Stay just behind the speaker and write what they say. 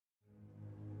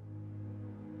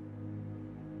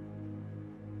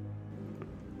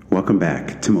Welcome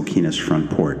back to Mokina's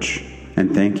Front Porch,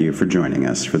 and thank you for joining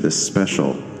us for this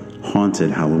special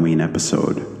Haunted Halloween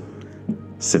episode.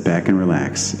 Sit back and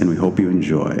relax, and we hope you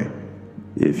enjoy,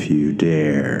 if you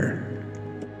dare.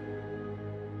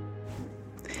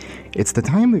 It's the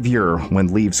time of year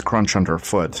when leaves crunch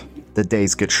underfoot, the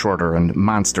days get shorter, and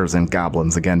monsters and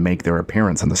goblins again make their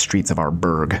appearance on the streets of our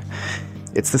burg.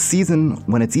 It's the season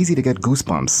when it's easy to get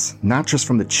goosebumps, not just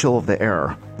from the chill of the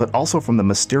air, but also from the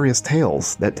mysterious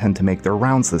tales that tend to make their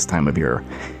rounds this time of year.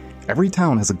 Every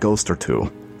town has a ghost or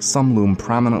two. Some loom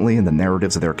prominently in the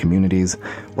narratives of their communities,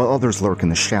 while others lurk in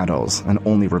the shadows and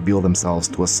only reveal themselves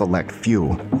to a select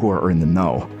few who are in the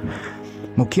know.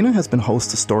 Mokina has been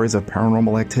host to stories of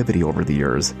paranormal activity over the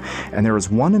years, and there is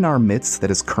one in our midst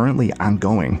that is currently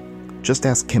ongoing. Just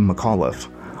ask Kim McAuliffe,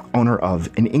 owner of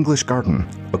An English Garden,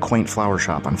 a quaint flower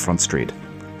shop on Front Street.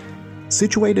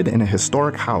 Situated in a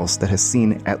historic house that has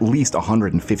seen at least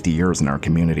 150 years in our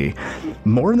community,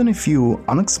 more than a few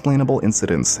unexplainable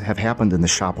incidents have happened in the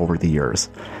shop over the years.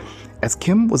 As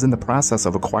Kim was in the process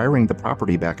of acquiring the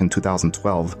property back in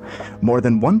 2012, more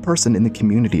than one person in the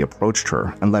community approached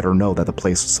her and let her know that the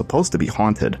place was supposed to be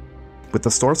haunted, with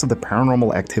the source of the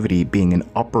paranormal activity being an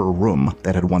upper room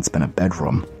that had once been a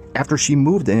bedroom. After she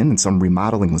moved in and some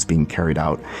remodeling was being carried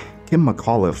out, Kim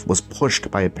McAuliffe was pushed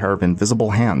by a pair of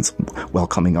invisible hands while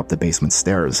coming up the basement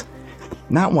stairs.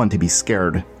 Not one to be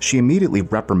scared, she immediately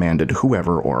reprimanded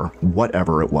whoever or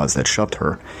whatever it was that shoved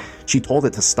her. She told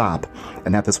it to stop,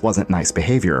 and that this wasn't nice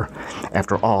behavior.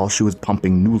 After all, she was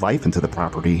pumping new life into the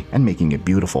property and making it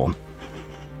beautiful.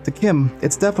 To Kim,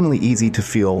 it's definitely easy to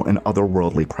feel an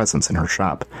otherworldly presence in her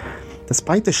shop.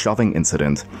 Despite the shoving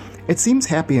incident, it seems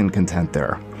happy and content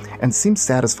there, and seems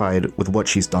satisfied with what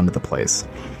she's done to the place.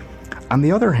 On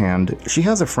the other hand, she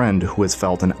has a friend who has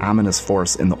felt an ominous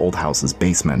force in the old house's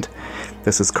basement.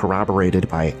 This is corroborated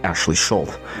by Ashley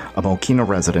Schultz, a Mokina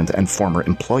resident and former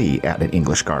employee at An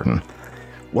English Garden.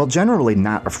 While generally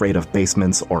not afraid of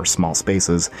basements or small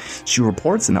spaces, she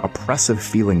reports an oppressive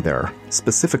feeling there,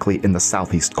 specifically in the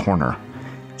southeast corner.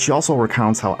 She also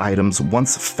recounts how items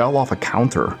once fell off a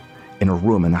counter in a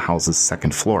room in the house's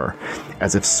second floor,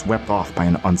 as if swept off by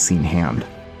an unseen hand.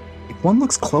 If one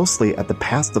looks closely at the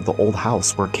past of the old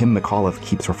house where Kim McAuliffe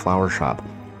keeps her flower shop,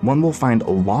 one will find a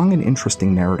long and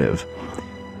interesting narrative.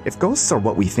 If ghosts are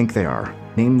what we think they are,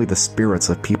 namely the spirits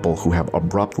of people who have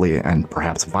abruptly and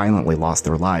perhaps violently lost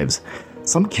their lives,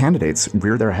 some candidates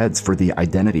rear their heads for the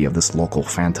identity of this local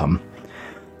phantom.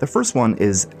 The first one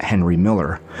is Henry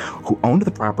Miller, who owned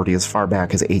the property as far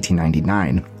back as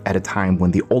 1899, at a time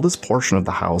when the oldest portion of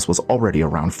the house was already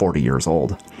around 40 years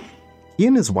old. He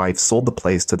and his wife sold the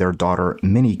place to their daughter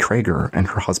Minnie Krager and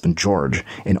her husband George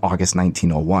in August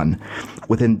 1901.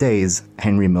 Within days,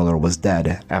 Henry Miller was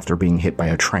dead after being hit by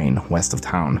a train west of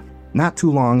town. Not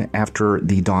too long after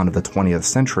the dawn of the 20th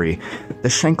century, the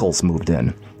Schenkels moved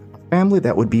in, a family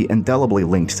that would be indelibly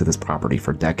linked to this property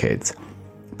for decades.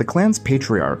 The clan's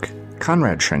patriarch,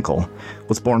 Conrad Schenkel,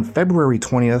 was born February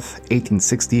 20th,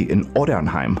 1860 in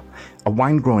Odernheim, a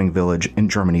wine-growing village in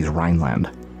Germany's Rhineland.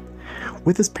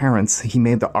 With his parents, he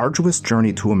made the arduous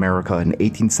journey to America in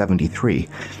 1873,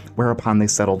 whereupon they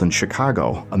settled in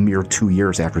Chicago a mere 2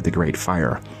 years after the Great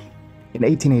Fire. In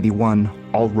 1881,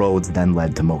 all roads then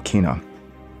led to Mokina.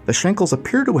 The Schenkels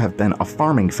appear to have been a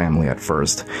farming family at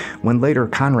first, when later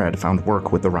Conrad found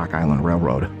work with the Rock Island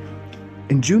Railroad.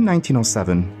 In June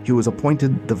 1907, he was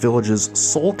appointed the village's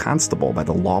sole constable by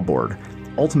the law board,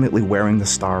 ultimately wearing the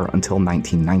star until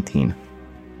 1919.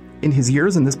 In his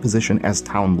years in this position as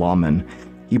town lawman,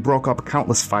 he broke up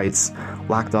countless fights,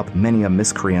 locked up many a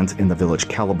miscreant in the village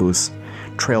calaboose,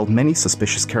 trailed many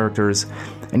suspicious characters,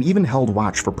 and even held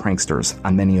watch for pranksters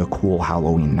on many a cool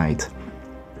Halloween night.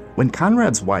 When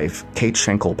Conrad's wife, Kate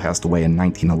Schenkel, passed away in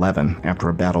 1911 after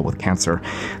a battle with cancer,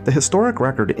 the historic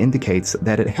record indicates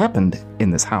that it happened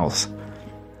in this house.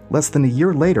 Less than a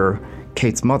year later,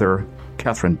 Kate's mother,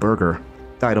 Catherine Berger,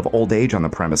 died of old age on the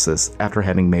premises after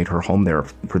having made her home there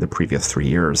for the previous 3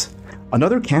 years.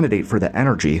 Another candidate for the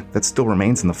energy that still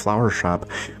remains in the flower shop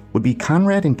would be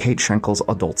Conrad and Kate Schenkel's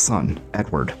adult son,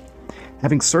 Edward.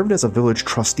 Having served as a village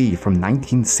trustee from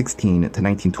 1916 to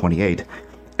 1928,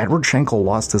 Edward Schenkel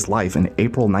lost his life in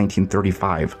April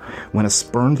 1935 when a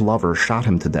spurned lover shot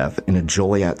him to death in a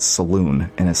Joliet saloon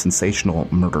in a sensational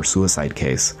murder-suicide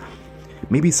case.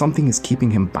 Maybe something is keeping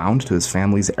him bound to his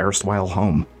family's erstwhile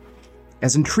home.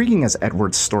 As intriguing as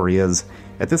Edward's story is,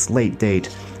 at this late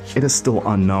date, it is still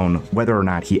unknown whether or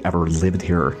not he ever lived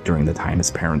here during the time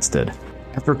his parents did.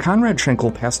 After Conrad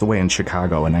Schenkel passed away in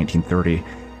Chicago in 1930,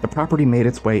 The property made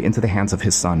its way into the hands of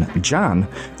his son, John,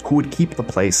 who would keep the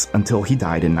place until he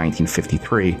died in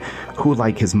 1953, who,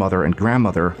 like his mother and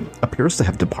grandmother, appears to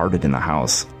have departed in the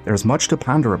house. There's much to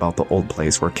ponder about the old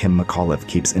place where Kim McAuliffe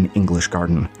keeps an English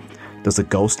garden. Does a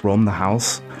ghost roam the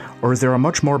house? Or is there a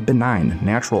much more benign,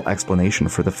 natural explanation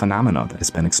for the phenomena that has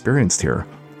been experienced here?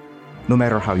 No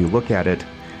matter how you look at it,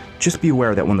 just be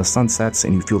aware that when the sun sets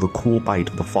and you feel the cool bite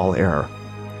of the fall air,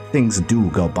 things do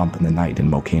go bump in the night in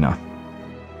Mokena.